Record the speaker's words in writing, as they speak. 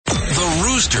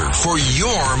booster for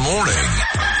your morning.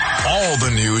 All the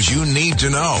news you need to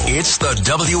know. It's the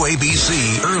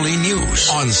WABC Early News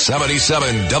on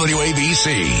 77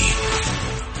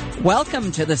 WABC.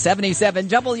 Welcome to the 77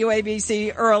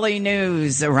 WABC Early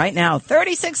News. Right now,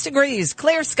 36 degrees,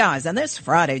 clear skies on this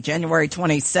Friday, January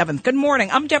 27th. Good morning.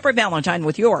 I'm Deborah Valentine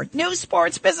with your news,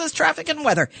 sports, business, traffic, and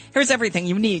weather. Here's everything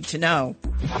you need to know.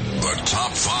 The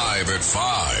top 5 at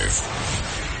 5.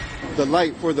 The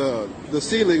light for the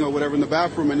ceiling or whatever in the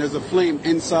bathroom, and there's a flame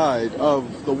inside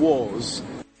of the walls.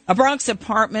 A Bronx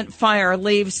apartment fire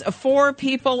leaves 4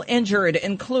 people injured,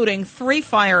 including 3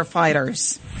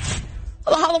 firefighters.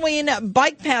 The Halloween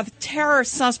bike path terror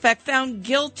suspect found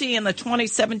guilty in the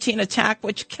 2017 attack,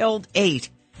 which killed 8.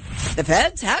 The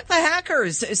feds hacked the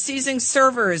hackers, seizing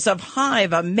servers of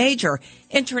Hive, a major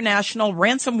international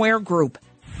ransomware group.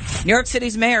 New York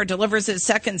City's mayor delivers his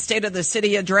second State of the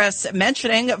City address,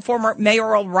 mentioning former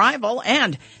mayoral rival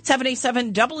and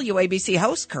 77 WABC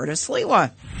host Curtis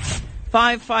Sliwa.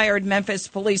 5 fired Memphis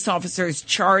police officers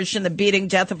charged in the beating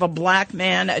death of a black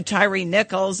man, Tyree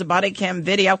Nichols. A body cam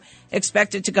video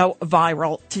expected to go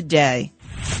viral today.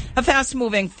 A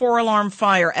fast-moving 4-alarm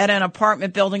fire at an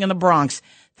apartment building in the Bronx.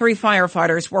 3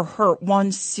 firefighters were hurt,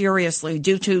 1 seriously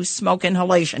due to smoke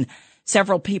inhalation.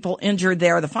 Several people injured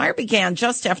there. The fire began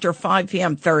just after 5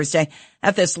 p.m. Thursday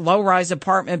at this low-rise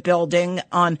apartment building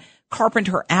on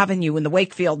Carpenter Avenue in the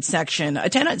Wakefield section. A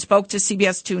tenant spoke to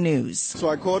CBS 2 News. So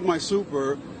I called my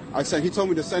super. He told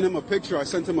me to send him a picture. I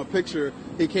sent him a picture.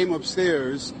 He came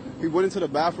upstairs. He went into the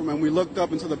bathroom, and we looked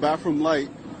up into the bathroom light,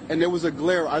 and there was a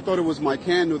glare. I thought it was my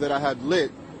candle that I had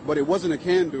lit, but it wasn't a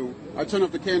candle. I turned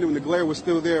off the candle, and the glare was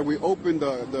still there. We opened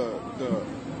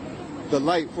the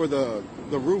light for the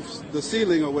roof, the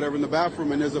ceiling or whatever in the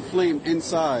bathroom, and there's a flame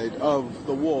inside of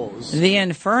the walls. The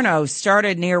inferno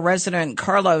started near resident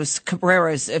Carlos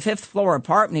Cabrera's 5th floor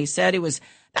apartment. He said he was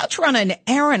about to run an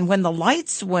errand when the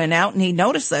lights went out, and he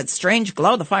noticed that strange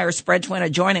glow. The fire spread to an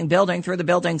adjoining building through the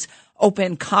building's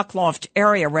open cockloft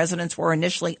area. Residents were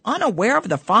initially unaware of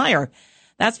the fire.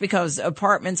 That's because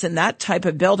apartments in that type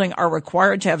of building are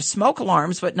required to have smoke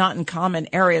alarms, but not in common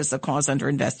areas. The cause under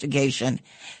investigation.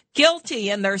 Guilty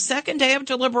in their second day of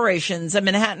deliberations, a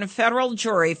Manhattan federal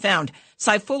jury found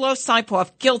Sayfullo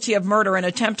Saipov guilty of murder and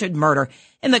attempted murder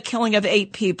in the killing of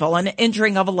 8 people and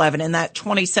injuring of 11 in that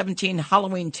 2017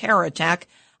 Halloween terror attack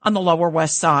on the Lower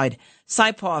West Side.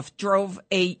 Saipov drove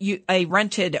a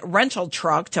rented rental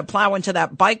truck to plow into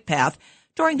that bike path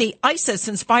during the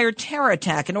ISIS-inspired terror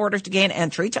attack in order to gain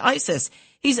entry to ISIS.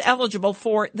 He's eligible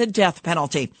for the death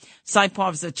penalty.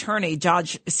 Saipov's attorney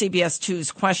dodged CBS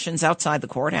 2's questions outside the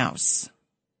courthouse.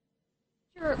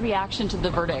 Your reaction to the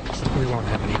verdict? We won't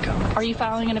have any comment. Are you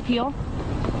filing an appeal?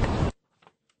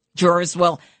 Jurors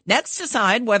will next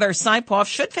decide whether Saipov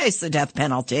should face the death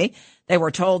penalty. They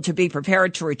were told to be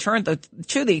prepared to return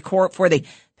to the court for the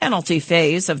penalty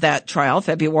phase of that trial,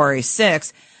 February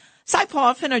 6th.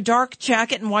 Saipov, in a dark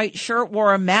jacket and white shirt,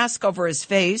 wore a mask over his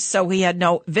face, so he had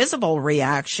no visible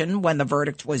reaction when the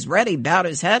verdict was read. He bowed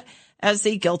his head as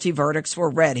the guilty verdicts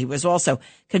were read. He was also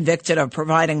convicted of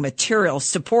providing material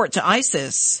support to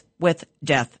ISIS, with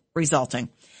death resulting.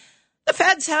 The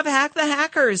feds have hacked the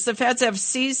hackers. The feds have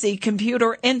seized the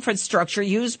computer infrastructure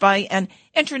used by an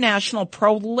international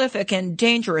prolific and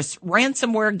dangerous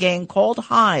ransomware gang called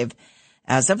Hive.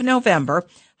 As of November,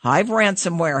 Hive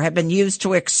ransomware had been used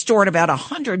to extort about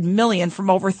 $100 million from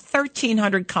over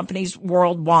 1,300 companies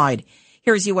worldwide.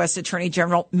 Here's U.S. Attorney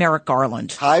General Merrick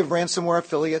Garland. Hive ransomware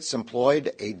affiliates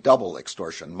employed a double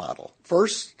extortion model.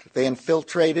 First, they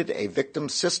infiltrated a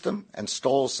victim's system and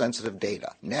stole sensitive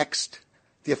data. Next,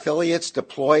 the affiliates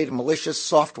deployed malicious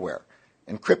software,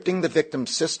 encrypting the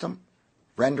victim's system,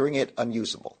 rendering it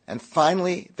unusable. And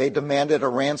finally, they demanded a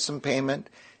ransom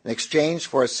payment in exchange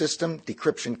for a system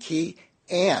decryption key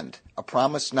and a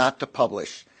promise not to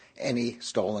publish any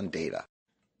stolen data.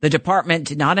 The department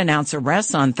did not announce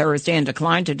arrests on Thursday and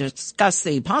declined to discuss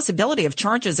the possibility of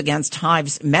charges against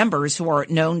Hive's members who are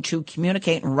known to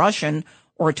communicate in Russian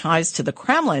or ties to the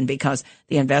Kremlin, because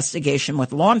the investigation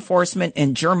with law enforcement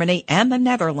in Germany and the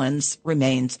Netherlands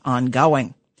remains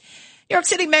ongoing. New York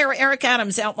City Mayor Eric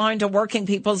Adams outlined a working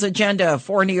people's agenda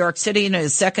for New York City in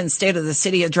his second State of the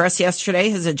City address yesterday.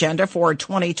 His agenda for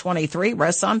 2023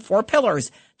 rests on 4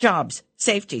 pillars: jobs,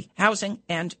 safety, housing,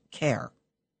 and care.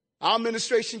 Our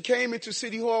administration came into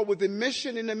City Hall with a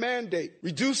mission and a mandate: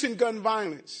 reducing gun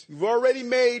violence. We've already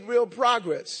made real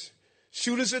progress.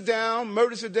 Shooters are down,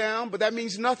 murders are down, but that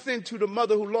means nothing to the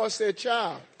mother who lost their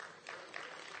child.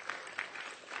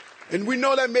 And we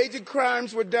know that major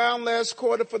crimes were down last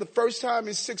quarter for the first time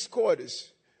in 6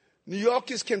 quarters. New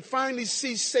Yorkers can finally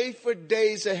see safer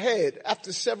days ahead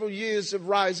after several years of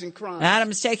rising crime.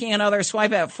 Adams taking another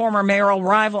swipe at former mayoral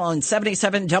rival and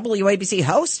 77 WABC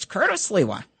host Curtis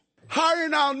Sliwa.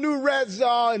 Hiring our new rat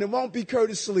czar, and it won't be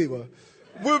Curtis Sliwa,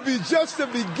 will be just the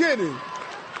beginning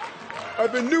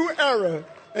of a new era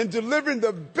and delivering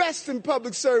the best in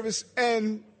public service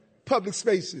and public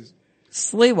spaces.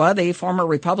 Sliwa, the former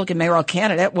Republican mayoral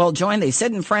candidate, will join the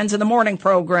Sid and Friends in the Morning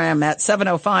program at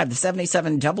 7:05. The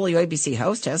 77 WABC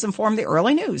host has informed the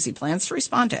Early News he plans to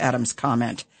respond to Adams'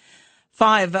 comment.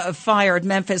 5 fired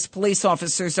Memphis police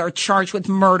officers are charged with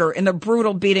murder in the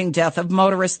brutal beating death of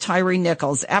motorist Tyree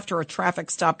Nichols after a traffic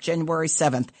stop January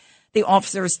 7th. The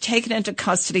officers taken into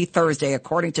custody Thursday,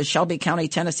 according to Shelby County,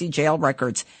 Tennessee jail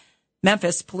records.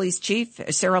 Memphis Police Chief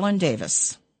Sarah Lynn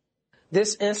Davis.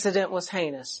 This incident was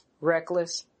heinous,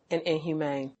 reckless, and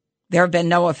inhumane. There have been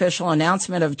no official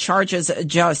announcement of charges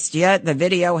just yet. The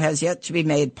video has yet to be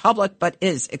made public, but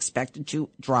is expected to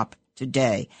drop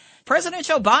today. President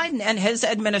Joe Biden and his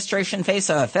administration face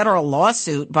a federal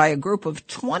lawsuit by a group of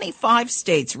 25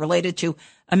 states related to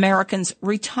Americans'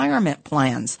 retirement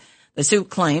plans. The suit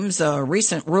claims a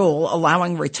recent rule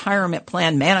allowing retirement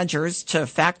plan managers to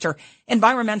factor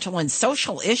environmental and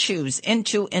social issues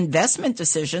into investment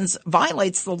decisions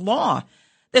violates the law.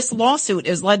 This lawsuit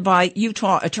is led by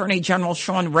Utah Attorney General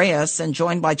Sean Reyes and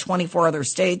joined by 24 other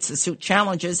states. The suit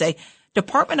challenges a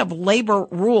Department of Labor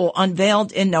rule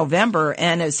unveiled in November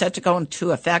and is set to go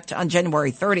into effect on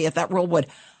January 30th. That rule would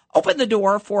open the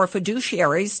door for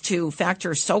fiduciaries to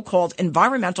factor so-called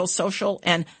environmental, social,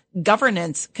 and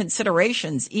governance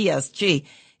considerations, ESG,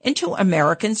 into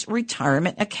Americans'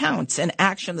 retirement accounts, an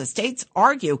action the states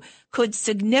argue could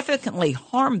significantly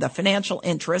harm the financial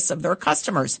interests of their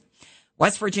customers.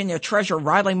 West Virginia Treasurer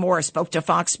Riley Moore spoke to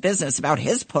Fox Business about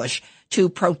his push to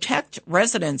protect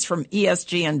residents from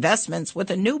ESG investments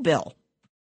with a new bill.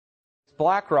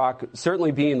 BlackRock,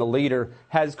 certainly being the leader,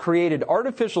 has created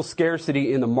artificial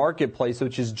scarcity in the marketplace,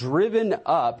 which has driven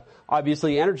up,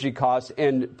 obviously, energy costs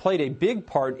and played a big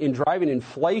part in driving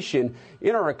inflation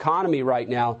in our economy right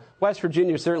now. West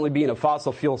Virginia certainly being a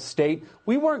fossil fuel state,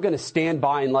 we weren't going to stand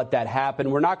by and let that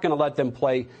happen. We're not going to let them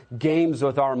play games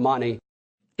with our money.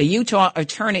 The Utah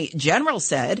Attorney General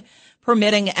said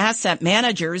permitting asset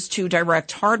managers to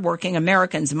direct hardworking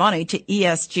Americans' money to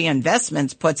ESG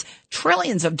investments puts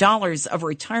trillions of dollars of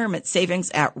retirement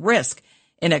savings at risk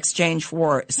in exchange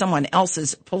for someone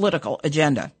else's political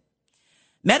agenda.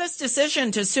 Meta's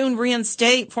decision to soon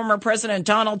reinstate former President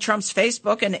Donald Trump's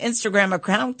Facebook and Instagram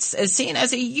accounts is seen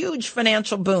as a huge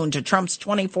financial boon to Trump's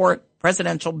 24th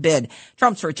presidential bid.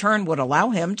 Trump's return would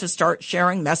allow him to start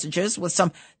sharing messages with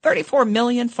some 34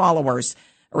 million followers.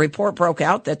 A report broke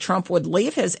out that Trump would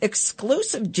leave his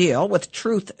exclusive deal with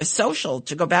Truth Social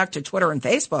to go back to Twitter and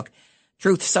Facebook.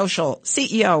 Truth Social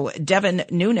CEO Devin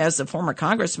Nunes, a former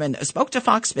congressman, spoke to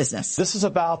Fox Business. This is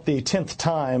about the 10th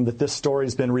time that this story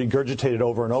has been regurgitated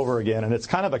over and over again, and it's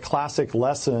kind of a classic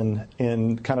lesson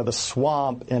in kind of the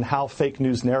swamp in how fake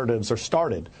news narratives are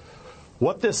started.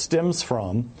 What this stems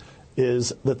from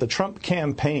is that the Trump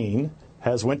campaign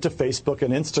has went to Facebook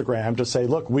and Instagram to say,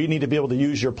 look, we need to be able to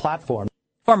use your platform.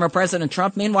 Former President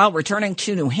Trump, meanwhile, returning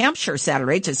to New Hampshire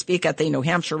Saturday to speak at the New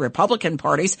Hampshire Republican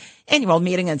Party's annual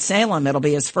meeting in Salem. It'll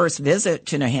be his first visit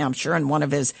to New Hampshire and one of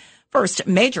his first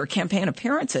major campaign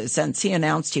appearances since he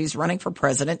announced he's running for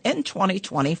president in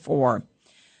 2024.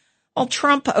 Well,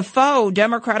 Trump foe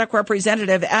Democratic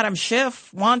Representative Adam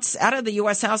Schiff wants out of the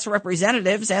U.S. House of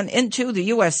Representatives and into the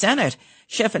U.S. Senate.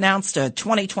 Schiff announced a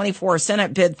 2024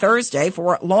 Senate bid Thursday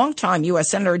for longtime U.S.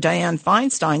 Senator Dianne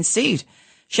Feinstein's seat.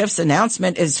 Schiff's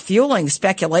announcement is fueling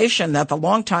speculation that the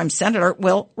longtime senator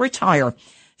will retire.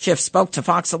 Schiff spoke to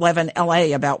Fox 11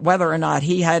 LA about whether or not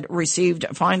he had received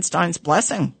Feinstein's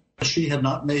blessing. She had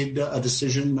not made a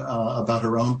decision about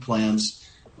her own plans,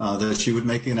 that she would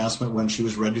make the announcement when she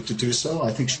was ready to do so.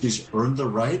 I think she's earned the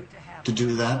right to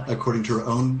do that according to her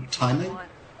own timing.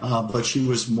 But she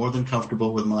was more than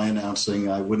comfortable with my announcing.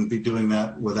 I wouldn't be doing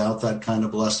that without that kind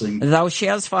of blessing. Though she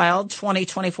has filed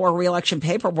 2024 reelection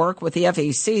paperwork with the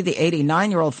FEC, the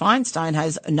 89-year-old Feinstein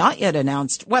has not yet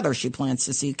announced whether she plans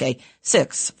to seek a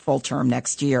 6th full term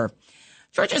next year.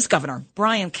 Georgia's Governor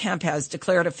Brian Kemp has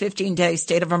declared a 15-day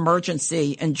state of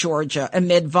emergency in Georgia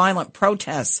amid violent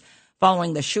protests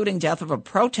following the shooting death of a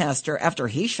protester after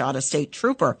he shot a state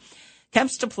trooper.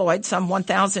 Kemp's deployed some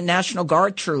 1,000 National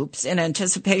Guard troops in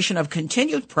anticipation of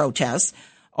continued protests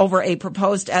over a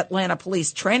proposed Atlanta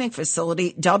police training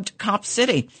facility dubbed Cop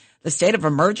City. The state of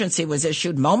emergency was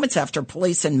issued moments after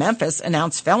police in Memphis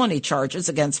announced felony charges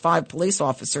against 5 police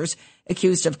officers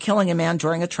accused of killing a man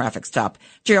during a traffic stop.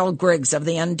 Gerald Griggs of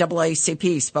the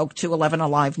NAACP spoke to 11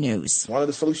 Alive News. One of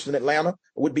the solutions in Atlanta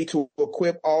would be to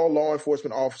equip all law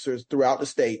enforcement officers throughout the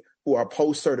state who are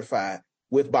post-certified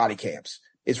with body cams.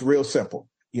 It's real simple.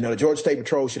 The Georgia State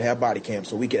Patrol should have body cams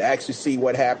so we could actually see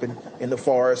what happened in the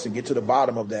forest and get to the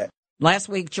bottom of that. Last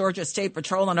week, Georgia State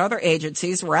Patrol and other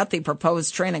agencies were at the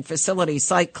proposed training facility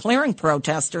site clearing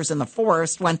protesters in the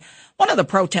forest when one of the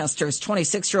protesters,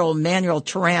 26-year-old Manuel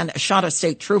Turan, shot a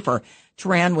state trooper.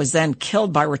 Turan was then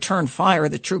killed by return fire.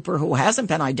 The trooper, who hasn't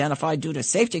been identified due to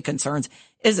safety concerns,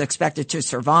 is expected to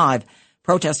survive.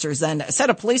 Protesters then set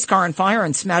a police car on fire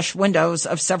and smashed windows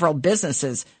of several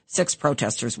businesses. 6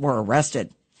 protesters were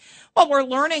arrested. Well, we're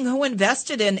learning who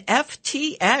invested in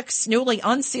FTX. Newly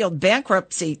unsealed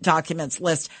bankruptcy documents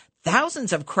list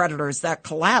thousands of creditors that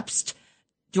collapsed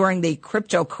during the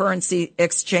cryptocurrency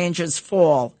exchange's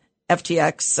fall.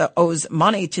 FTX owes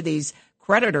money to these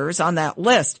creditors on that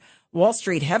list. Wall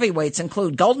Street heavyweights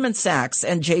include Goldman Sachs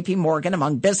and JP Morgan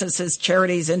among businesses,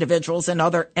 charities, individuals, and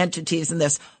other entities in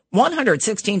this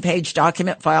 116-page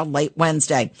document filed late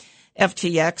Wednesday.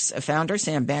 FTX founder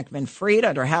Sam Bankman-Fried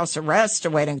under house arrest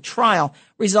awaiting trial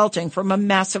resulting from a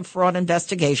massive fraud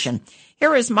investigation.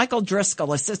 Here is Michael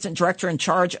Driscoll, assistant director in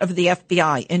charge of the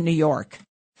FBI in New York.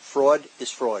 Fraud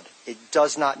is fraud. It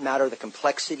does not matter the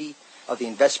complexity of the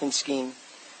investment scheme.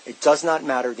 It does not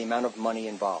matter the amount of money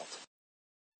involved.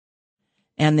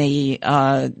 And the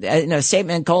in a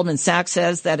statement, Goldman Sachs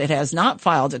says that it has not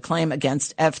filed a claim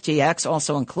against FTX.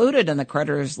 Also included in the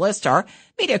creditors list are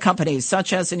media companies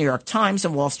such as the New York Times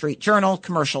and Wall Street Journal,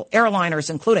 commercial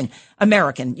airliners, including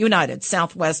American, United,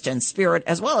 Southwest, and Spirit,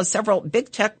 as well as several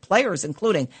big tech players,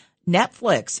 including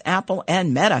Netflix, Apple,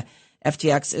 and Meta.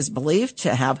 FTX is believed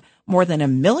to have more than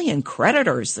 1 million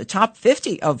creditors, the top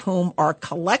 50 of whom are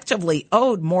collectively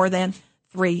owed more than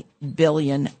 $3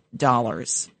 billion.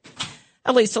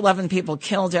 At least 11 people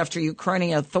killed after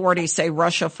Ukrainian authorities say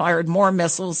Russia fired more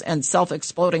missiles and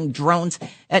self-exploding drones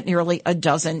at nearly a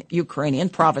dozen Ukrainian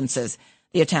provinces.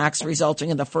 The attacks resulting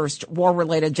in the first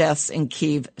war-related deaths in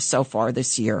Kyiv so far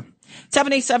this year.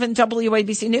 77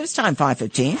 WABC News Time,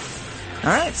 5:15.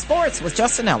 All right, sports with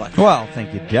Justin Ellick. Well,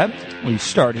 thank you, Deb. We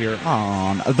start here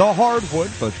on the hardwood.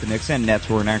 Both the Knicks and Nets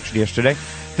were in action yesterday.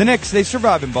 The Knicks, they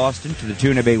survived in Boston to the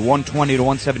tune of a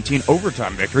 120-117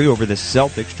 overtime victory over the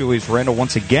Celtics. Julius Randle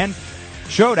once again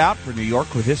showed out for New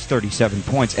York with his 37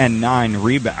 points and 9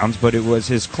 rebounds, but it was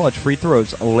his clutch free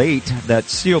throws late that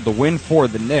sealed the win for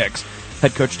the Knicks.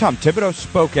 Head coach Tom Thibodeau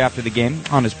spoke after the game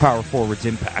on his power forward's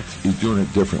impact. He's doing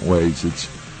it different ways,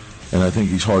 and I think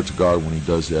he's hard to guard when he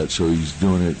does that, so he's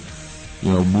doing it,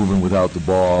 moving without the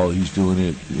ball. He's doing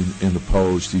it in the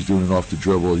post. He's doing it off the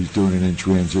dribble. He's doing it in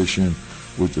transition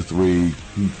with the three.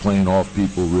 He's playing off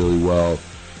people really well,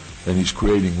 and he's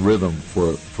creating rhythm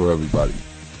for everybody.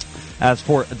 As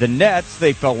for the Nets,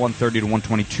 they fell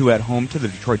 130-122 at home to the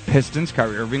Detroit Pistons.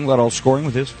 Kyrie Irving led all scoring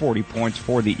with his 40 points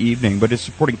for the evening, but his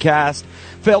supporting cast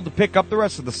failed to pick up the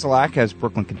rest of the slack as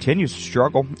Brooklyn continues to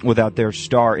struggle without their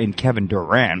star in Kevin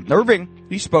Durant. Irving,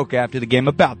 he spoke after the game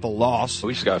about the loss.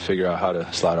 We just got to figure out how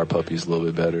to slide our puppies a little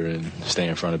bit better and stay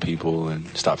in front of people and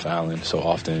stop fouling so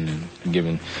often and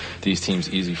giving these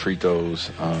teams easy free throws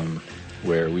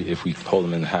where if we hold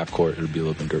them in the half court, it'll be a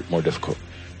little bit more difficult.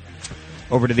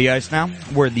 Over to the ice now,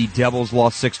 where the Devils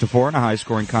lost 6-4 in a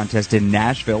high-scoring contest in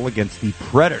Nashville against the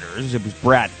Predators. It was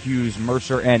Brad Hughes,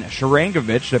 Mercer, and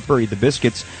Sharangovich that buried the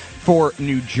biscuits for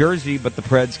New Jersey, but the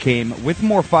Preds came with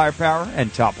more firepower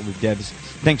and toppled the Devs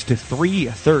thanks to 3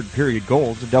 third-period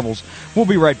goals. The Devils will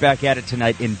be right back at it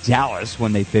tonight in Dallas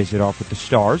when they face it off with the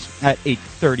Stars at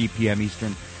 8:30 p.m.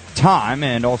 Eastern Time.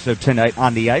 And also tonight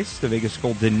on the ice, the Vegas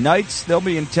Golden Knights, they'll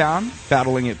be in town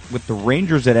battling it with the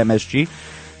Rangers at MSG.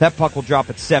 That puck will drop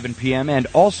at 7 p.m. And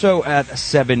also at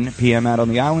 7 p.m. out on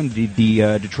the island, the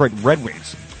Detroit Red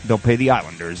Wings. They'll pay the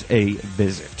Islanders a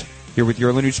visit. Here with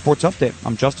your early news sports update,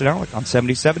 I'm Justin Ellick on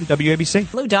 77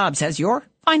 WABC. Lou Dobbs has your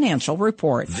financial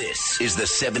report. This is the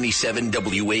 77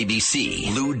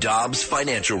 WABC Lou Dobbs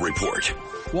Financial Report.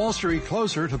 Wall Street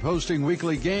closer to posting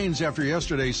weekly gains after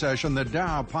yesterday's session. The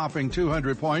Dow popping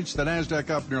 200 points, the Nasdaq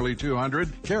up nearly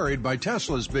 200, carried by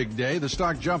Tesla's big day, the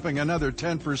stock jumping another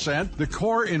 10%. The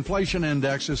core inflation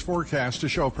index is forecast to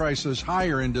show prices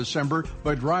higher in December,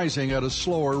 but rising at a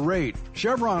slower rate.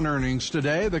 Chevron earnings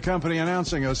today, the company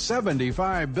announcing a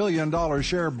 $75 billion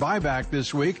share buyback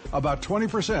this week, about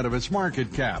 20% of its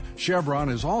market cap. Chevron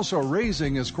is also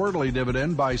raising its quarterly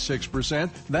dividend by 6%.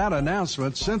 That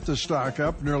announcement sent the stock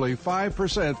up nearly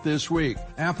 5% this week.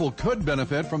 Apple could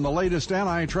benefit from the latest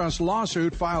antitrust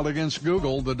lawsuit filed against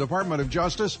Google. The Department of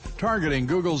Justice targeting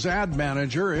Google's ad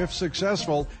manager. If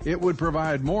successful, it would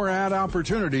provide more ad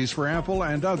opportunities for Apple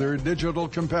and other digital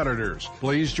competitors.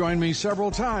 Please join me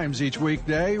several times each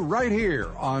weekday right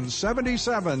here on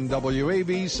 77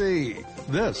 WABC.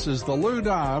 This is the Lou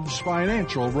Dobbs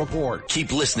Financial Report.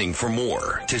 Keep listening for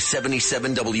more to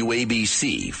 77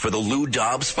 WABC for the Lou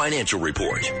Dobbs Financial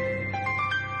Report.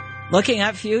 Looking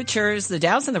at futures, the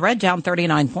Dow's in the red, down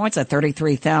 39 points at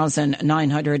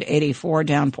 33,984,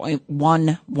 down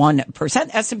 0.11%.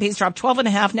 S&P's dropped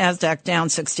 12.5, NASDAQ down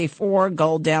 64,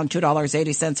 gold down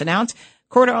 $2.80 an ounce.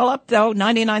 Crude oil up, though,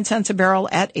 99 cents a barrel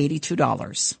at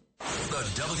 $82. The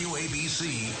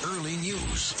WABC Early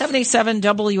News. 77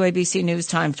 WABC News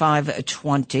Time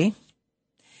 5:20.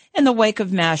 In the wake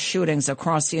of mass shootings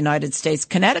across the United States,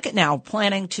 Connecticut now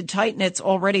planning to tighten its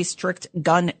already strict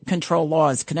gun control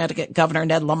laws. Connecticut Governor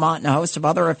Ned Lamont and a host of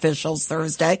other officials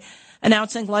Thursday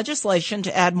announcing legislation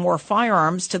to add more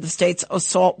firearms to the state's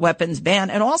assault weapons ban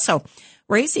and also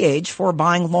raise the age for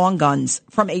buying long guns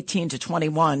from 18 to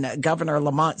 21. Governor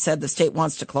Lamont said the state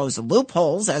wants to close the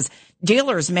loopholes as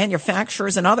dealers,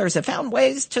 manufacturers, and others have found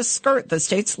ways to skirt the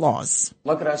state's laws.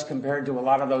 Look at us compared to a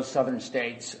lot of those southern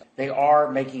states. They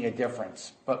are making a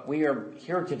difference. But we are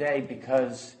here today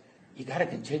because you got to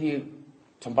continue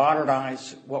to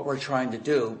modernize what we're trying to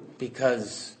do,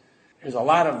 because there's a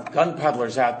lot of gun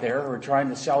peddlers out there who are trying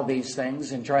to sell these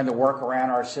things and trying to work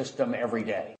around our system every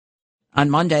day. On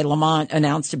Monday, Lamont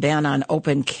announced a ban on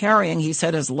open carrying. He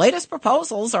said his latest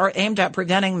proposals are aimed at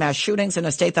preventing mass shootings in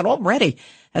a state that already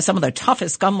has some of the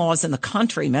toughest gun laws in the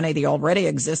country. Many of the already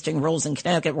existing rules in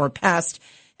Connecticut were passed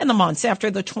in the months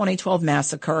after the 2012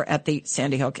 massacre at the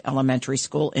Sandy Hook Elementary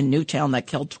School in Newtown that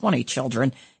killed 20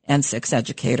 children and 6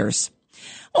 educators.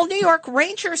 Well, New York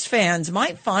Rangers fans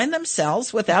might find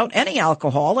themselves without any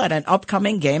alcohol at an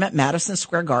upcoming game at Madison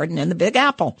Square Garden in the Big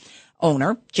Apple.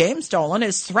 Owner James Dolan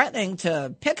is threatening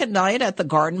to pick a night at the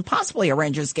Garden, possibly a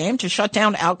Rangers game, to shut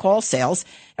down alcohol sales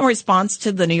in response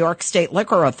to the New York State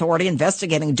Liquor Authority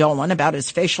investigating Dolan about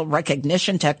his facial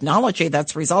recognition technology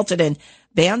that's resulted in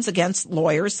bans against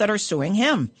lawyers that are suing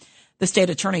him. The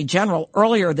state attorney general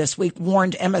earlier this week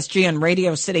warned MSG and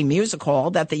Radio City Music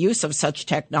Hall that the use of such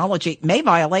technology may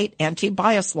violate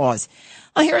anti-bias laws.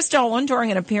 Well, here's Dolan during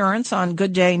an appearance on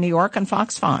Good Day New York on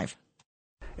Fox 5.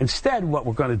 Instead, what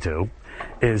we're going to do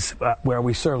is where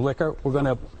we serve liquor, we're going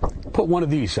to put one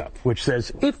of these up, which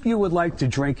says, if you would like to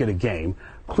drink at a game,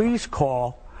 please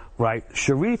call,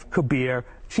 Sharif Kabir,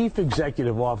 Chief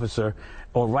Executive Officer,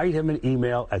 or write him an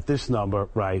email at this number,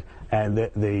 and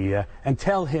and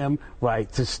tell him,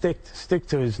 to stick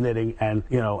to his knitting and,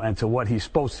 and to what he's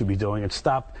supposed to be doing, and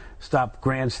stop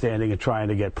grandstanding and trying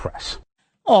to get press.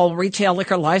 All retail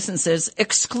liquor licenses,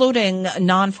 excluding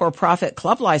non-for-profit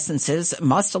club licenses,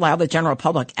 must allow the general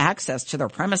public access to their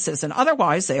premises, and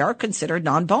otherwise they are considered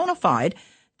non-bona fide.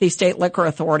 The State Liquor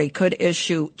Authority could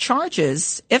issue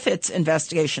charges if its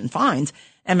investigation finds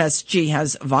MSG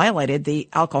has violated the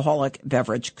Alcoholic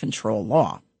Beverage Control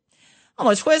Law. Well,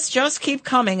 the twists just keep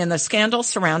coming in the scandal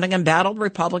surrounding embattled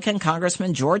Republican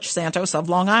Congressman George Santos of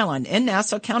Long Island. In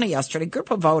Nassau County yesterday, a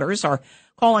group of voters are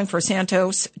calling for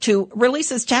Santos to release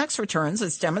his tax returns.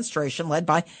 This demonstration, led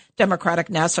by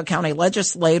Democratic Nassau County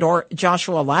legislator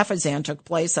Joshua Lafazan, took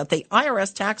place at the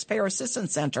IRS Taxpayer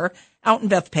Assistance Center out in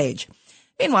Bethpage.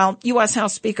 Meanwhile, U.S.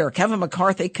 House Speaker Kevin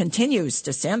McCarthy continues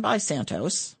to stand by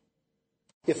Santos.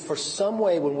 If for some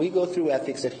way when we go through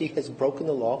ethics that he has broken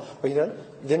the law,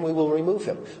 then we will remove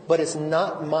him. But it's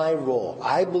not my role.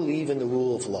 I believe in the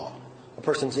rule of law. A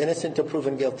person's innocent until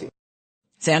proven guilty.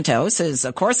 Santos is,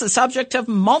 of course, the subject of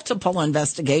multiple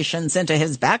investigations into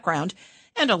his background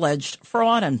and alleged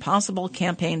fraud and possible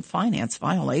campaign finance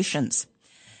violations.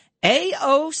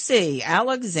 AOC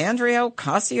Alexandria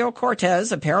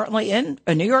Ocasio-Cortez apparently in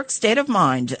a New York state of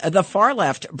mind. The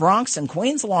far-left Bronx and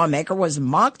Queens lawmaker was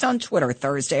mocked on Twitter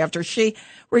Thursday after she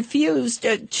refused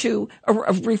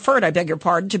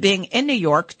referred to being in New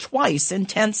York twice in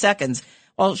 10 seconds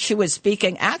while she was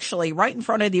speaking actually right in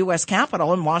front of the U.S.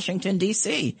 Capitol in Washington,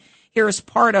 D.C. Here's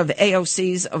part of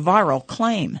AOC's viral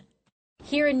claim.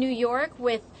 Here in New York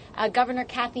with Governor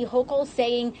Kathy Hochul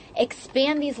saying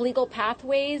expand these legal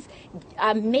pathways,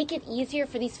 make it easier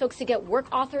for these folks to get work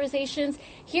authorizations.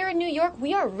 Here in New York,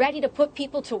 we are ready to put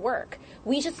people to work.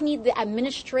 We just need the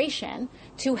administration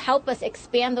to help us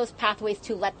expand those pathways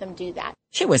to let them do that.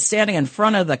 She was standing in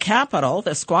front of the Capitol.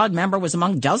 The squad member was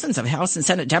among dozens of House and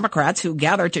Senate Democrats who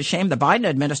gathered to shame the Biden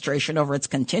administration over its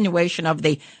continuation of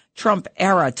the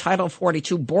Trump-era Title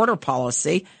 42 border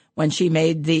policy when she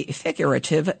made the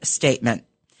figurative statement.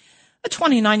 A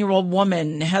 29-year-old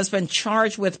woman has been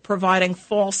charged with providing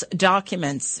false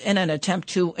documents in an attempt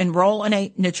to enroll in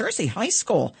a New Jersey high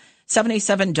school.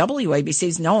 77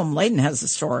 WABC's Noam Layden has the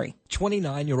story.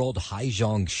 29-year-old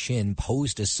Haijong Shin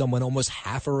posed as someone almost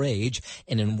half her age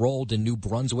and enrolled in New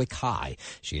Brunswick High.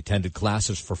 She attended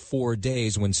classes for 4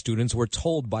 days when students were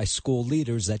told by school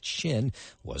leaders that Shin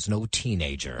was no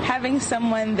teenager. Having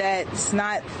someone that's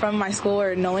not from my school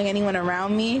or knowing anyone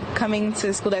around me, coming to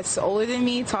a school that's older than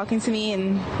me, talking to me,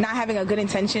 and not having a good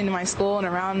intention in my school and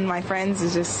around my friends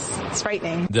is just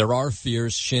frightening. There are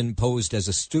fears Shin posed as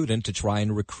a student to try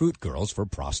and recruit girls for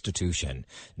prostitution.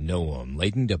 Noam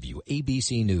Layden,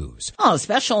 WABC News. A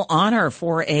special honor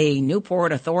for a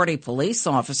Newport Authority police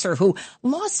officer who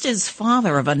lost his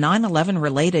father of a 9/11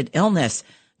 related illness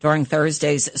during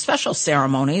Thursday's special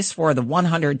ceremonies for the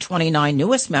 129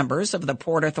 newest members of the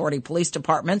Port Authority Police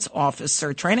Department's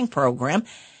officer training program.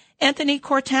 Anthony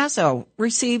Cortazzo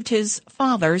received his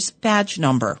father's badge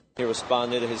number. He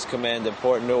responded to his command in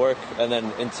Port Newark and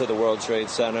then into the World Trade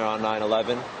Center on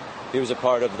 9/11. He was a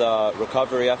part of the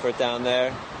recovery effort down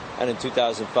there, and in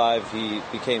 2005 he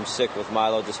became sick with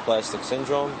myelodysplastic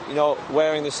syndrome. You know,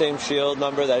 wearing the same shield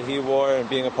number that he wore and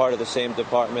being a part of the same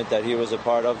department that he was a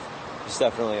part of is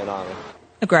definitely an honor.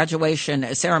 The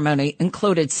graduation ceremony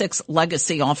included 6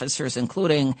 legacy officers,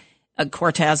 including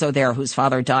Cortazzo there, whose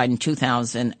father died in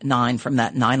 2009 from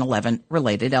that 9/11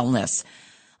 related illness.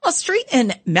 A street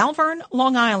in Malvern,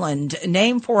 Long Island,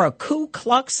 named for a Ku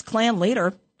Klux Klan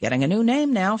leader, getting a new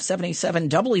name now. 77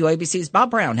 WABC's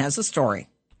Bob Brown has the story.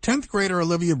 10th grader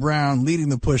Olivia Brown leading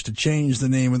the push to change the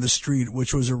name of the street,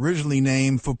 which was originally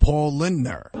named for Paul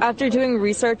Lindner. After doing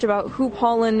research about who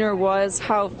Paul Lindner was,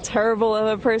 how terrible of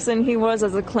a person he was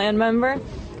as a Klan member,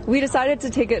 we decided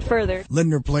to take it further.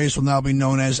 Lindner Place will now be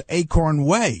known as Acorn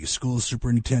Way. School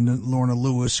Superintendent Lorna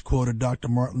Lewis quoted Dr.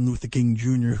 Martin Luther King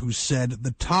Jr., who said,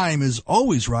 "The time is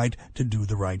always right to do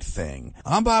the right thing."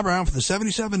 I'm Bob Brown for the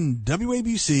 77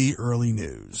 WABC Early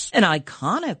News. An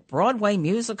iconic Broadway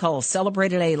musical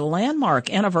celebrated a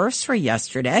landmark anniversary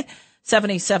yesterday.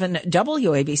 77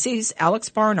 WABC's Alex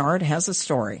Barnard has a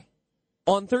story.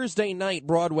 On Thursday night,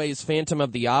 Broadway's Phantom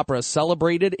of the Opera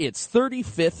celebrated its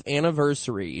 35th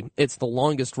anniversary. It's the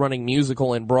longest-running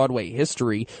musical in Broadway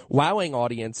history, wowing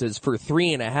audiences for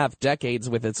 3.5 decades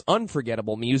with its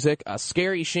unforgettable music, a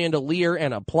scary chandelier,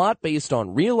 and a plot based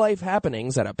on real-life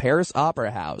happenings at a Paris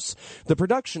opera house. The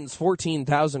production's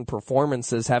 14,000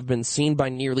 performances have been seen by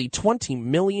nearly 20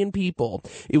 million people.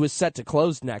 It was set to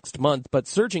close next month, but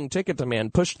surging ticket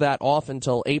demand pushed that off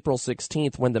until April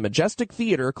 16th when the Majestic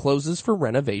Theater closes for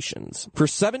renovations. For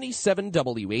 77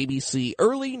 WABC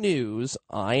Early News,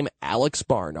 I'm Alex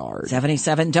Barnard.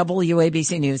 77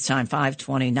 WABC News Time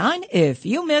 5:29. If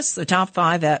you missed the top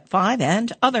 5 at 5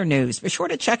 and other news, be sure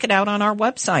to check it out on our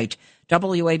website,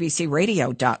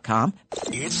 WABCRadio.com.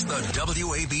 It's the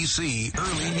WABC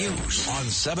Early News on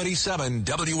 77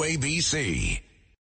 WABC.